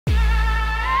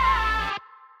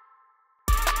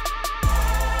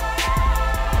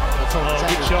Oh,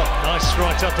 good shot. Nice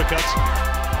right uppercut.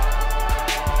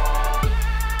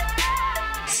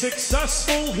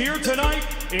 Successful here tonight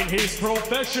in his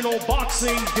professional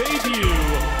boxing debut,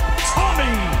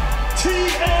 Tommy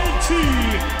TNT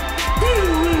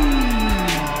Fury.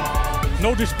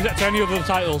 No disrespect to any other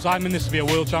titles, I'm in this to be a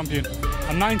world champion.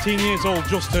 I'm 19 years old,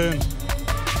 just turned.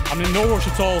 I'm in no rush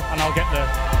at all, and I'll get there.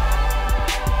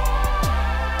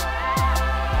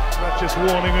 That's just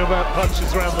warning him about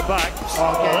punches around the back.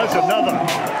 Oh, there's another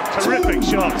terrific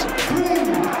shot.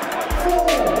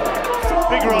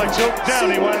 Big right hook, down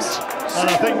he went, and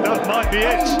I think that might be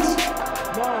it.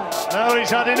 Now he's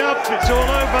had enough, it's all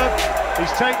over.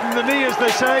 He's taken the knee, as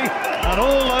they say, and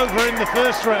all over in the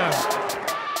first round.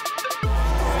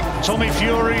 Tommy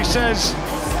Fury says,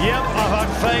 yep, I've had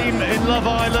fame in Love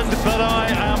Island, but I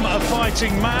am a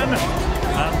fighting man,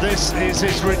 and this is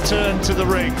his return to the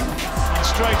ring. And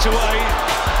straight away,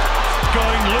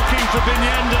 looking for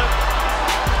Binyenda.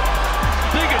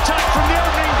 Big attack from the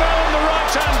opening bell, and the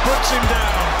right hand puts him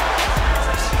down.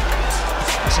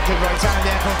 That's a good right hand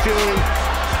there from Fury.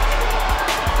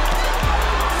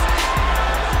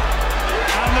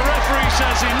 And the referee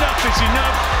says enough is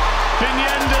enough.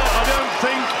 Binyenda, I don't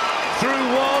think, threw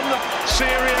one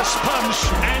serious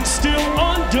punch. And still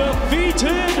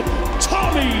undefeated,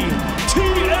 Tommy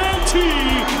TNT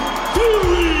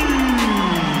Fury.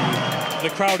 The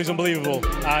crowd is unbelievable.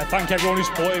 I thank everyone who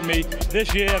supported me.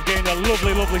 This year I've gained a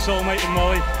lovely, lovely soulmate in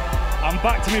Molly. I'm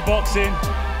back to me boxing.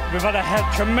 We've had a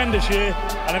tremendous year,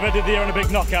 and I've ended the year on a big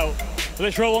knockout. So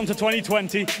let's roll on to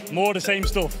 2020, more of the same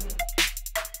stuff.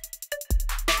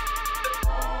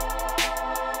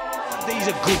 These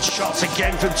are good shots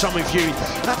again from Tommy Fury.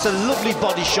 That's a lovely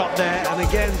body shot there, and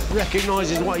again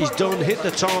recognises what he's done, hit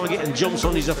the target and jumps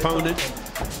on his opponent.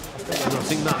 And I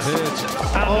think that hurt.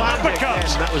 And uppercut.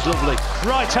 Again, that was lovely.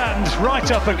 Right hand,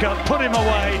 right uppercut, put him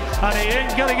away, and he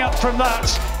ain't getting up from that.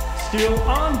 Still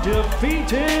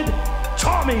undefeated,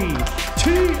 Tommy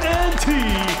TNT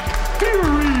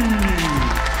Fury.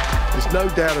 There's no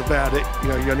doubt about it. You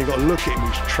know, you only got to look at him.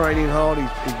 He's training hard. He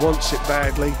wants it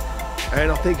badly.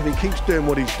 And I think if he keeps doing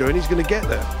what he's doing, he's going to get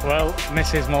there. Well,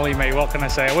 Mrs. Molly May, what can I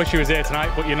say? I wish she was here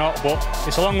tonight, but you're not. But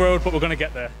it's a long road, but we're going to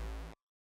get there.